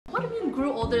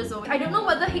grew older though. I don't know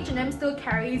whether H&M still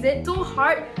carries it. So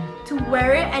hard to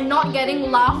wear it and not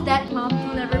getting laughed at. Mom,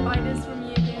 you'll never buy this for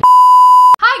me again.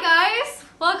 Hi guys!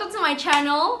 Welcome to my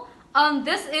channel.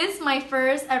 This is my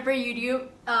first ever YouTube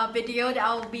video that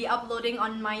I will be uploading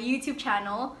on my YouTube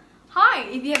channel. Hi!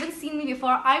 If you haven't seen me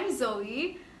before, I'm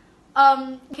Zoe.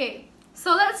 Okay,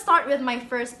 so let's start with my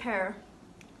first pair.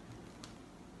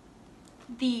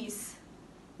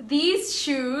 These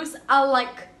shoes are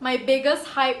like my biggest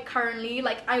hype currently.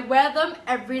 Like, I wear them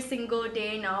every single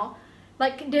day now.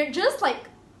 Like, they're just like,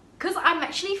 cause I'm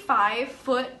actually 5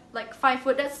 foot, like 5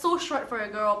 foot. That's so short for a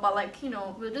girl, but like, you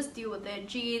know, we'll just deal with it.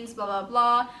 Jeans, blah blah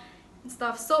blah, and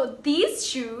stuff. So these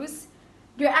shoes,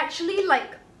 they're actually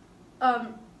like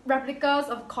replicas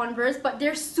of Converse, but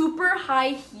they're super high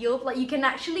heeled. Like, you can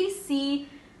actually see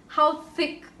how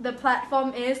thick the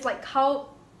platform is, like how,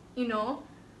 you know.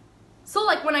 So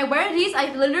like when I wear these,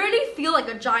 I literally feel like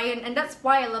a giant, and that's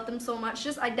why I love them so much.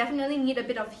 Just I definitely need a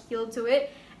bit of heel to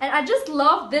it, and I just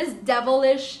love this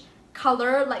devilish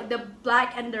color, like the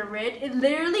black and the red. It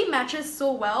literally matches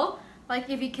so well. Like,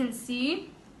 if you can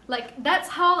see, like that's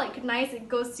how like nice it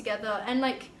goes together. And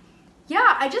like,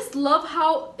 yeah, I just love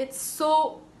how it's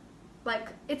so like,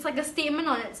 it's like a statement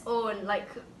on its own. Like,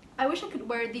 I wish I could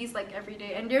wear these like every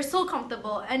day, and they're so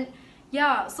comfortable. And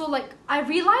yeah, so like I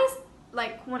realized,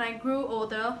 like when I grew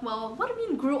older, well, what do you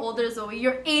mean grew older, Zoe?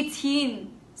 You're 18,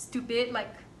 stupid.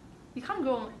 Like, you can't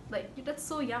grow, like, that's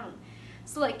so young.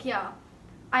 So like, yeah,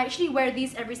 I actually wear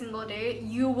these every single day.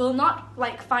 You will not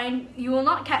like you will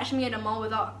not catch me at a mall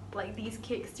without like these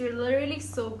kicks. They're literally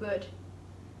so good.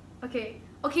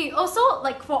 Okay, also,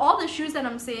 like, for all the shoes that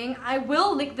I'm saying, I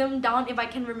will link them down if I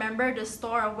can remember the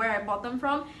store or where I bought them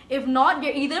from. If not,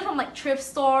 they're either from like thrift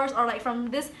stores or like from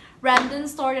this random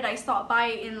store that I stopped by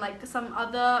in like some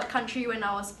other country when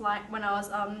I was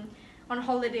on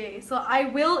holiday. So I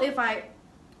will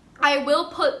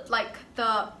put like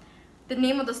the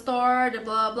name of the store, the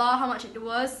blah blah, how much it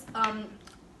was,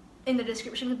 in the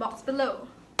description box below.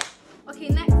 Okay,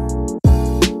 next.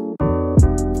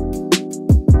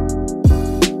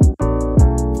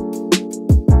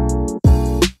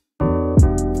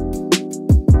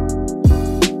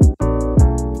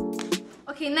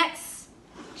 Okay, next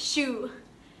shoe.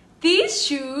 These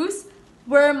shoes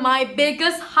were my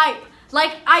biggest hype.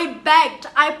 Like,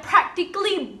 I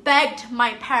practically begged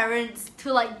my parents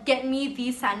to like get me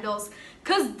these sandals,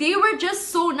 because they were just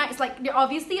so nice. Like, they're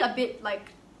obviously a bit like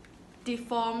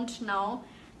deformed now.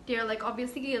 They're like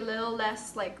obviously a little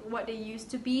less like what they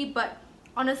used to be, but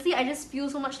honestly, I just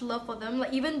feel so much love for them.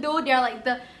 Like, even though they're like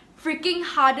the freaking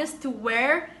hardest to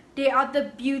wear, they are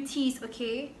the beauties,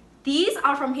 okay? These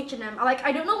are from H&M. Like,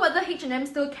 I don't know whether H&M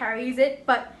still carries it,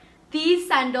 but these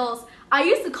sandals, I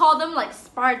used to call them like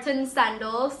Spartan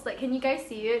Sandals. Like, can you guys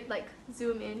see it? Like,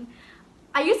 zoom in.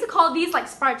 I used to call these like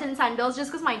Spartan Sandals just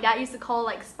because my dad used to call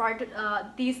like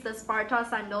these the Sparta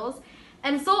Sandals.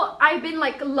 And so I've been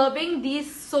like loving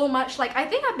these so much. Like, I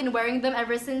think I've been wearing them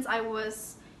ever since I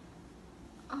was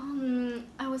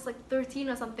like 13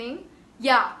 or something.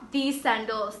 Yeah, these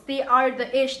sandals, they are the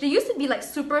ish. They used to be like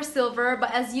super silver,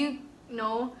 but as you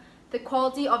know, the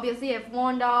quality obviously have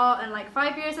worn out, and like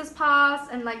 5 years has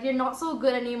passed, and like they're not so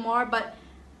good anymore. But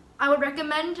I would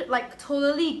recommend like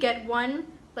totally get one,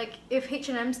 like if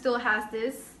H&M still has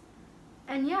this.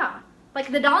 And yeah,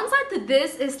 like the downside to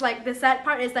this is like, the sad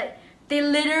part is that they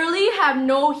literally have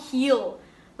no heel.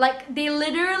 Like, they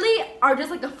literally are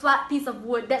just like a flat piece of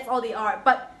wood. That's all they are.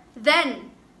 But then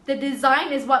the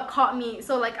design is what caught me.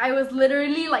 So like, I was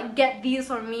literally like, get these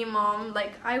for me, mom.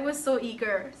 Like, I was so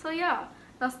eager. So yeah,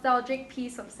 nostalgic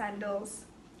piece of sandals.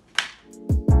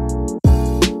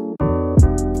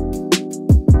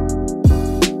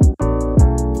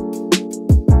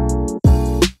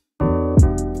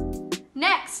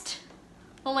 Next,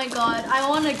 oh my god, I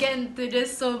want to get into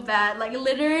this so bad. Like,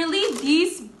 literally,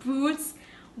 these boots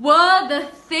were the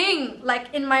thing.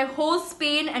 Like, in my whole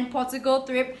Spain and Portugal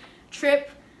trip,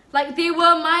 like, they were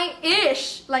my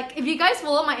ish. Like, if you guys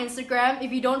follow my Instagram,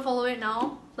 if you don't follow it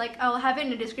now, like, I'll have it in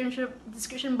the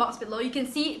description box below. You can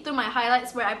see through my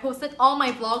highlights where I posted all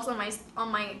my vlogs on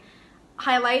my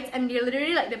highlights, and they're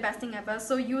literally like the best thing ever.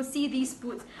 So you'll see these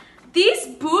boots. These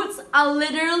boots are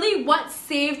literally what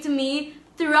saved me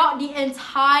throughout the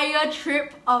entire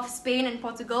trip of Spain and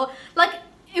Portugal. Like,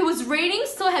 it was raining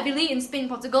so heavily in Spain and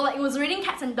Portugal. Like, it was raining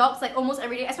cats and dogs like almost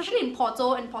every day, especially in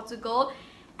Porto and Portugal.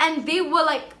 And they were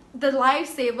like the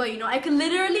lifesaver, you know. I could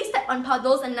literally step on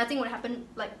puddles and nothing would happen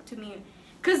like to me,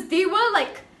 because they were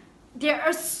like, they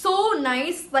are so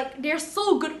nice. Like, they're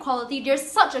so good quality. They're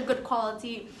such a good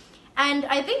quality. And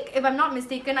I think, if I'm not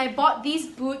mistaken, I bought these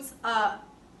boots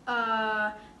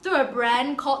through a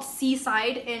brand called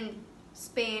Seaside in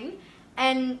Spain,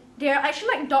 and they're actually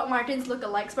like Doc Martens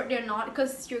lookalikes, but they're not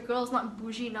because your girl is not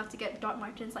bougie enough to get Doc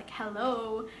Martens. Like,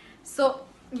 hello. So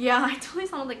yeah, I totally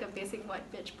sound like a basic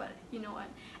white bitch, but you know what.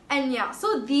 And yeah,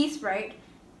 so these, right,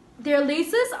 their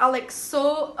laces are like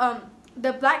so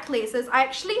the black laces, I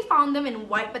actually found them in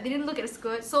white, but they didn't look as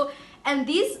good. So, and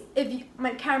these, if you,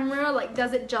 my camera like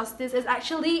does it justice, is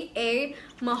actually a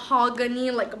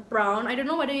mahogany like brown. I don't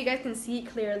know whether you guys can see it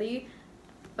clearly,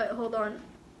 but hold on.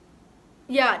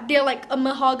 Yeah, they're like a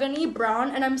mahogany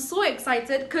brown, and I'm so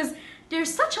excited because they're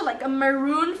such a like a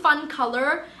maroon fun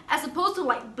color as opposed to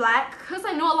like black, because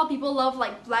I know a lot of people love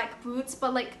like black boots,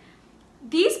 but like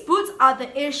these boots are the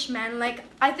ish, man. Like,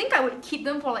 I think I would keep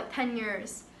them for like 10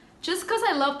 years just because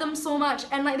I love them so much.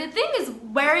 And like the thing is,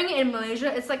 wearing it in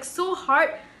Malaysia, it's like so hard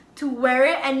to wear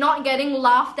it and not getting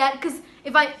laughed at, because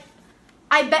if I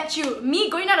bet you, me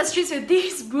going down the streets with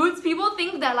these boots, people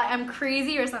think that like I'm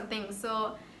crazy or something.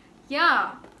 So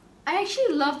yeah, I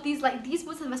actually love these. Like, these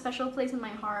boots have a special place in my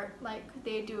heart. Like,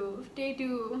 they do.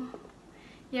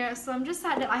 Yeah, so I'm just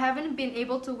sad that I haven't been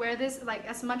able to wear this like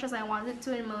as much as I wanted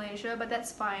to in Malaysia, but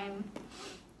that's fine.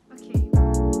 Okay.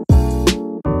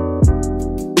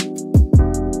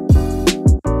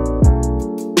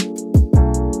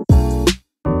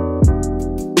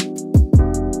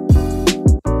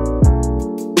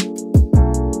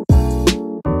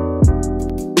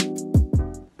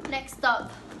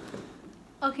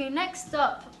 Next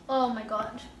up, oh my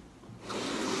god.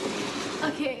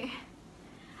 Okay,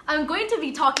 I'm going to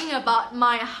be talking about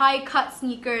my high-cut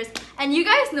sneakers, and you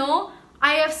guys know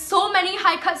I have so many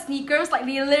high-cut sneakers. Like,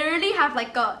 they literally have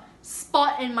like a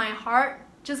spot in my heart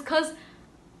just because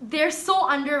they're so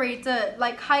underrated.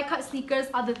 Like, high-cut sneakers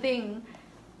are the thing.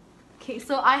 Okay,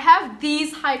 so I have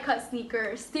these high-cut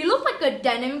sneakers. They look like a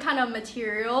denim kind of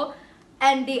material,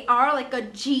 and they are like a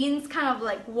jeans kind of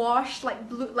like washed, like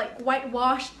blue, like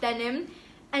whitewashed denim,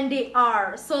 and they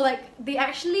are so like they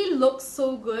actually look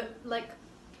so good. Like,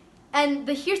 and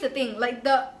here's the thing, like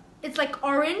it's like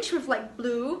orange with like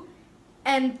blue,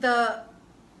 and the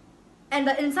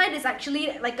inside is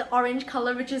actually like an orange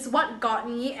color, which is what got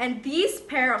me. And these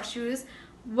pair of shoes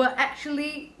were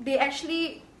actually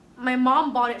my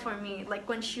mom bought it for me like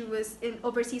when she was in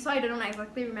overseas, so I don't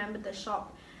exactly remember the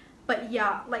shop, but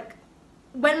yeah, like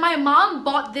when my mom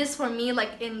bought this for me,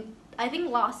 like in, I think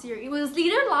last year, it was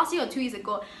either last year or 2 years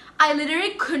ago, I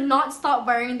literally could not stop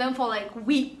wearing them for like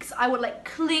weeks. I would like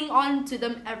cling on to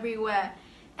them everywhere.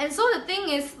 And so the thing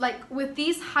is, like with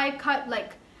these high cut,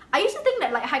 like I used to think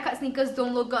that like high cut sneakers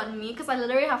don't look good on me because I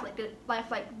literally have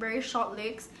like very short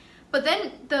legs. But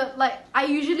then I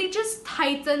usually just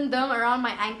tighten them around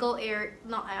my ankle area,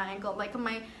 not my ankle, like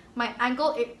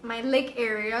my leg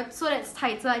area, so that it's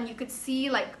tighter and you could see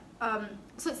like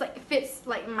so it's like fits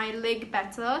like my leg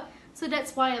better. So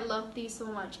that's why I love these so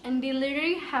much. And they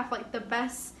literally have like the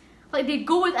best, like they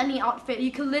go with any outfit.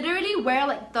 You can literally wear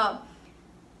like the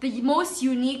most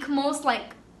unique, most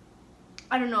like,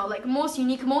 I don't know, like most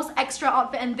unique, most extra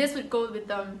outfit, and this would go with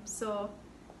them. So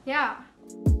yeah.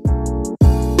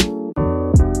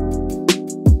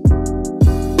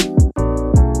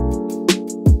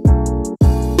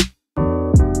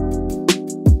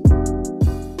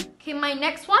 My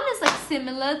next one is like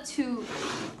similar to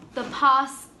the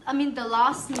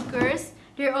last sneakers.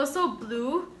 They're also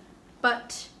blue,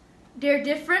 but they're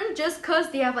different just because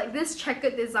they have like this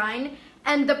checkered design,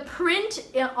 and the print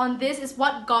on this is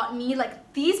what got me.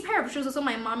 Like, these pair of shoes also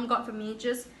my mom got for me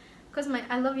just because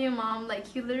I love you, mom.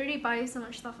 Like, you literally buy so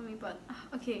much stuff for me. But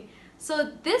okay,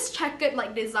 so this checkered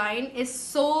like design is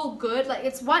so good. Like,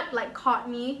 it's what like caught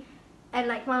me. And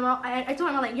like my mom, I told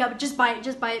my mom like, yeah, but just buy it,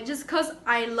 just because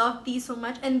I love these so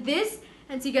much. And this,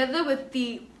 and together with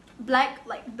the black,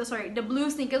 like the blue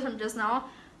sneakers from just now,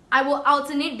 I will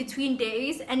alternate between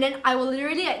days, and then I will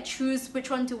literally like choose which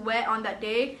one to wear on that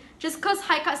day. Just because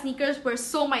high cut sneakers were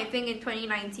so my thing in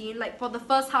 2019, like for the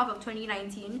first half of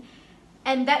 2019,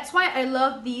 and that's why I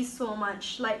love these so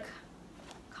much. Like,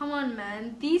 come on,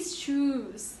 man, these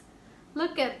shoes,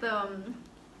 look at them,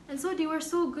 and so they were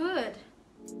so good.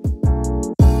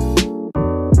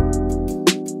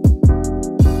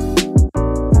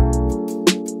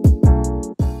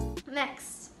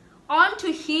 Next, on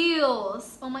to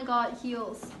heels. Oh my god,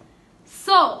 heels.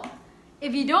 So,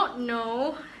 if you don't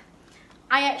know,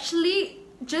 I actually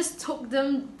just took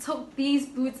these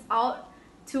boots out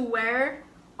to wear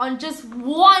on just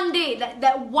one day.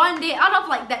 That one day out of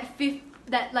like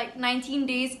that 19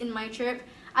 days in my trip,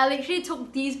 I literally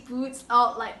took these boots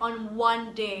out like on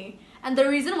one day. And the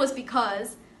reason was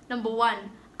because, number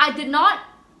one, I did not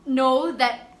know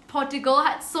that Portugal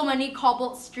had so many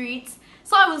cobbled streets.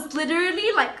 So I was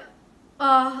literally like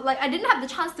I didn't have the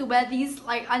chance to wear these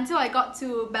like until I got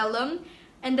to Belém,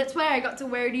 and that's where I got to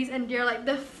wear these, and they're like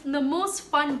the most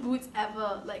fun boots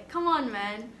ever. Like, come on,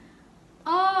 man.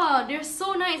 Oh, they're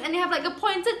so nice, and they have like a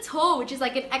pointed toe, which is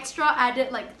like an extra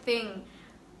added like thing.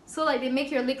 So like they make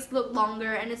your legs look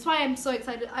longer, and it's why I'm so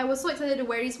excited. I was so excited to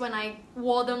wear these when I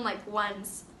wore them like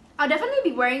once. I'll definitely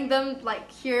be wearing them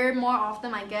like here more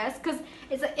often, I guess, because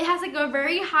it has like a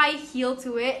very high heel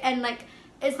to it, and like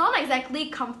it's not exactly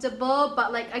comfortable,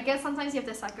 but like I guess sometimes you have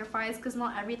to sacrifice because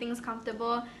not everything's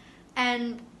comfortable.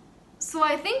 And so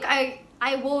I think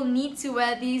I will need to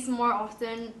wear these more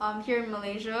often here in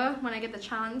Malaysia when I get the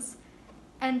chance.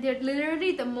 And they're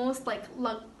literally the most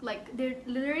they're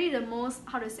literally the most,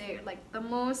 how to say it, like the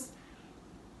most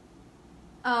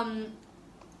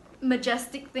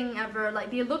majestic thing ever.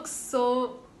 Like they look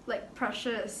so like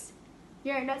precious.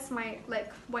 Yeah, that's my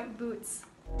like white boots.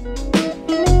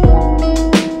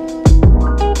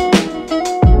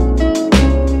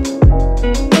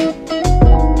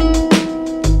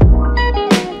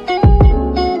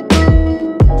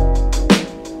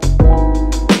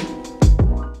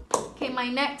 Okay, my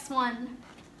next one.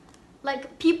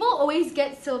 Like, people always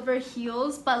get silver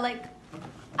heels, but like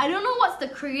I don't know what's the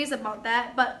craze about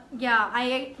that, but yeah,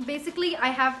 I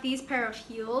have these pair of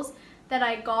heels that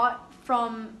I got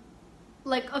from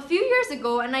like a few years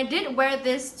ago, and I did wear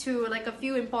this to like a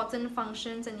few important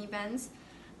functions and events.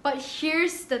 But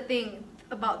here's the thing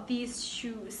about these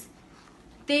shoes.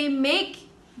 They make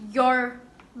your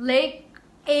leg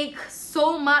ache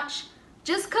so much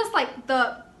just cause like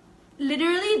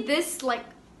literally this like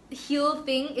heel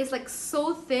thing is like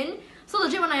so thin. So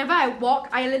legit, whenever I walk,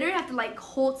 I literally have to like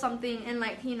hold something, and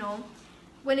like, you know,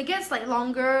 when it gets like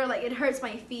longer, like it hurts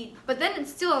my feet. But then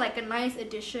it's still like a nice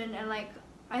addition, and like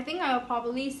I think I'll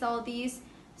probably sell these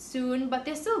soon, but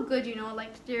they're still good, you know,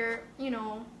 like they're, you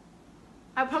know,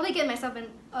 I'll probably get myself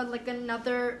like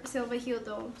another silver heel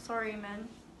though. Sorry, man.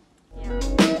 Yeah.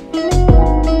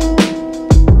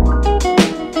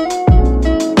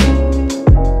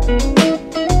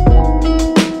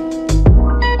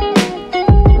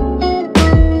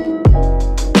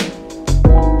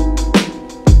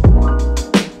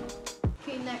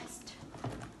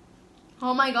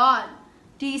 Oh my god,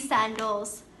 these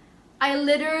sandals. I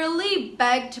literally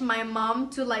begged my mom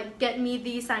to like get me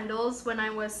these sandals when I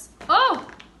was... Oh!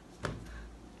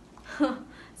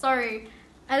 Sorry.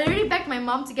 I literally begged my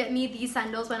mom to get me these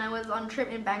sandals when I was on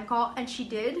trip in Bangkok, and she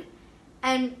did.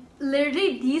 And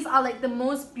literally these are like the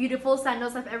most beautiful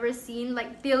sandals I've ever seen.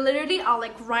 Like they literally are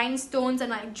like rhinestones and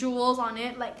like jewels on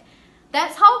it. Like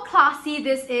that's how classy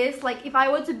this is. Like if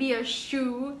I were to be a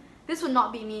shoe, this would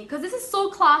not be me, because this is so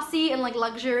classy and like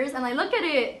luxurious, and like look at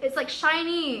it, it's like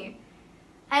shiny.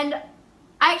 And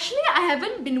actually I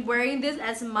haven't been wearing this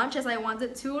as much as I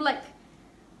wanted to. Like,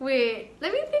 wait,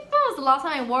 let me think, when was the last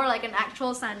time I wore like an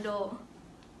actual sandal?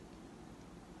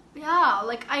 Yeah,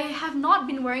 like I have not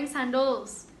been wearing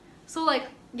sandals. So like,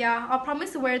 yeah, I'll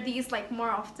promise to wear these like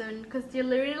more often, because they're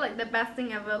literally like the best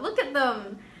thing ever. Look at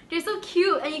them, they're so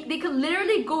cute, and they could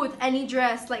literally go with any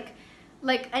dress, like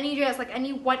any dress, like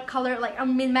any white color. Like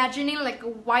I'm imagining like a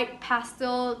white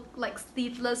pastel like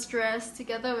sleeveless dress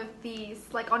together with these,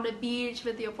 like on the beach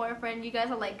with your boyfriend. You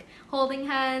guys are like holding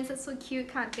hands, that's so cute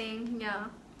kind of thing. Yeah,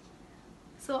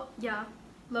 so yeah,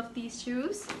 love these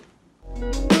shoes.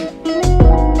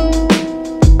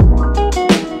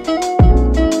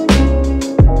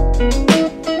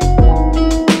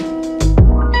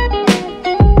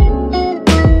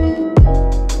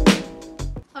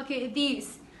 Okay,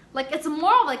 these, like it's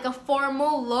more of like a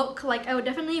formal look. Like I would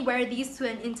definitely wear these to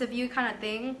an interview kind of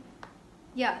thing.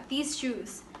 Yeah, these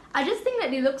shoes, I just think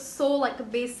that they look so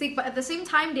like basic, but at the same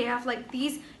time they have like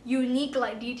these unique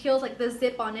like details, like the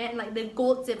zip on it and like the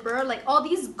gold zipper. Like all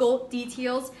these gold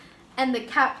details and the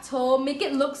cap toe make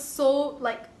it look so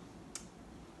like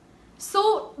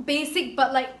so basic,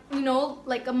 but like, you know,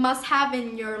 like a must-have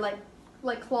in your like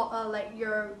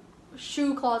your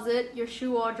shoe closet, your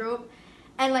shoe wardrobe.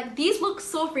 And like these look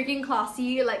so freaking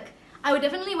classy. Like I would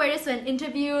definitely wear this to an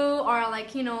interview or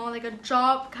like, you know, like a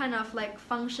job kind of like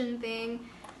function thing.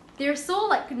 They're so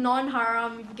like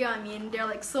non-haram, if you get what I mean. They're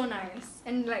like so nice,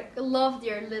 and like I love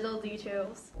their little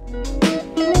details.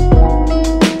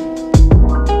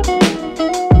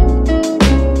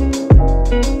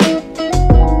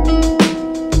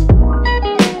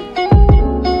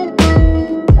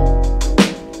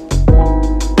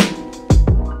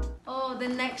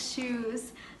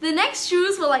 The next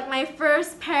shoes were like my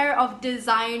first pair of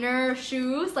designer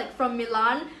shoes, like from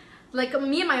Milan. Like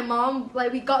me and my mom,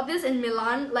 like we got this in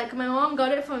Milan. Like my mom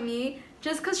got it for me.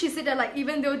 just because she said that like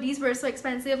even though these were so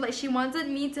expensive, like she wanted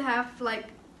me to have like,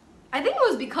 I think it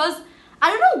was because I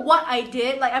don't know what I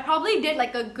did, like I probably did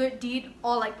like a good deed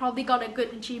or like probably got a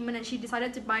good achievement and she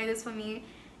decided to buy this for me.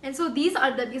 And so these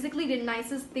are basically the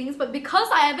nicest things, but because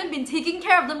I haven't been taking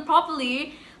care of them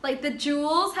properly, like the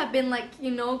jewels have been like,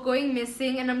 you know, going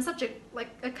missing, and I'm such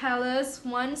a careless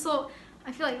one. So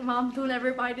I feel like, mom, don't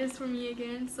ever buy this for me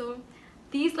again. So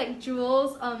these like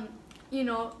jewels, you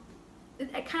know,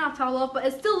 it kind of fell off, but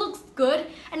it still looks good.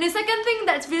 And the second thing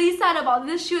that's really sad about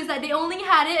this shoe is that they only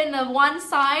had it in a one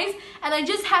size, and I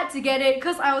just had to get it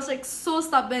because I was like so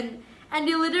stubborn. And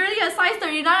they literally a size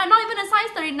 39. I'm not even a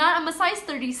size 39, I'm a size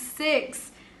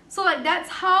 36. So like that's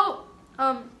how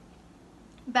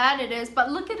bad it is. But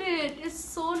look at it, it's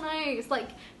so nice.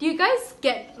 Like, do you guys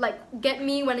get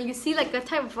me when you see like a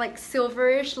type of like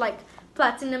silverish, like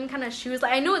platinum kind of shoes?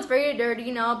 Like I know it's very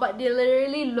dirty now, but they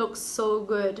literally look so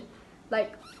good.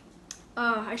 Like,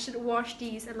 I should wash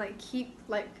these and like keep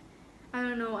like, I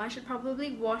don't know, I should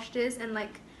probably wash this and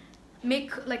like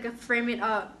make like a frame it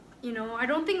up. You know, I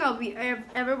don't think I'll be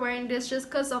ever wearing this just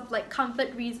because of like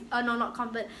comfort reasons. No, not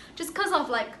comfort. Just because of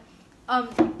like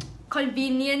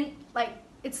convenient. Like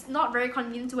it's not very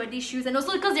convenient to wear these shoes, and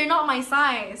also because they're not my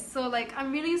size. So like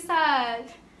I'm really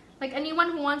sad. Like anyone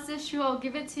who wants this shoe, I'll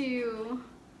give it to you.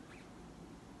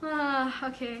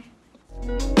 Okay.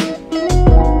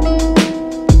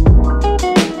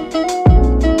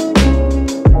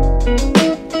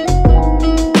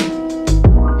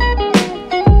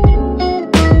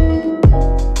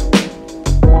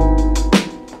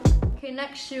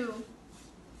 Next shoe.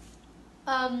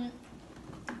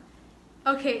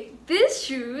 Okay, this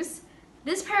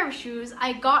pair of shoes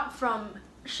I got from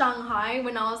Shanghai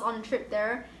when I was on a trip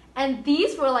there, and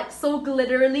these were like so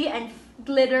glittery and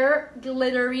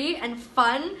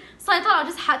fun. So I thought I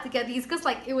just had to get these because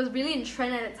like it was really in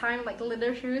trend at the time, like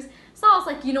glitter shoes. So I was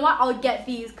like, you know what, I'll get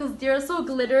these because they're so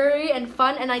glittery and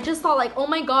fun. And I just thought like, oh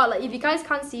my god, like if you guys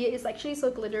can't see it, it's actually so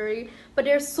glittery, but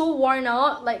they're so worn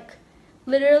out. Like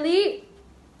literally,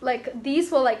 like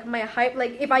these were like my hype.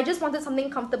 Like if I just wanted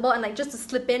something comfortable and like just to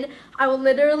slip in, I would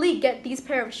literally get these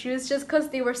pair of shoes just because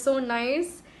they were so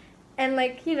nice and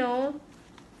like, you know,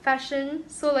 fashion.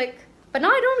 So like, but now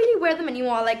I don't really wear them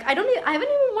anymore. Like I haven't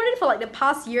even worn it for like the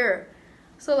past year.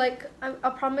 So like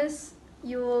I promise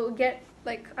you will get,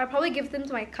 like I'll probably give them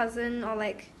to my cousin or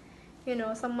like, you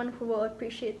know, someone who will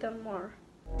appreciate them more.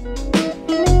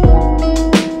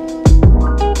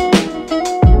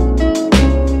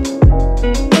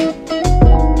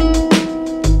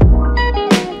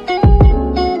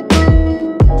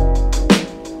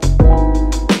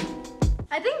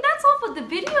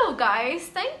 Guys,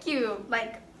 thank you.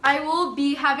 Like I will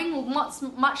be having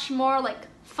much more like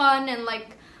fun and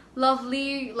like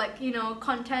lovely, like, you know,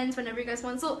 content whenever you guys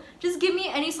want. So just give me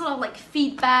any sort of like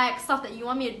feedback, stuff that you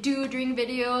want me to do during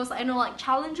videos. I know like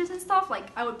challenges and stuff, like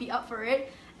I would be up for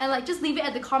it. And like just leave it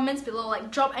at the comments below,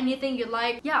 like drop anything you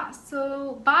like. Yeah,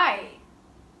 so bye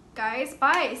guys,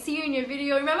 bye, see you in your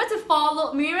video. Remember to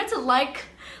follow, remember to like,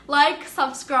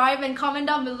 subscribe and comment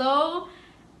down below.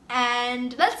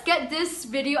 And let's get this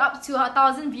video up to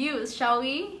 1,000 views, shall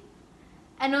we?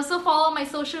 And also follow my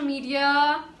social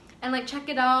media and like check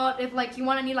it out if like you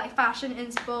want any like fashion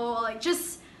inspo or like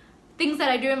just things that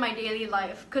I do in my daily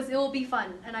life, because it will be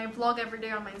fun and I vlog every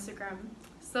day on my Instagram.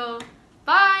 So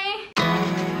bye!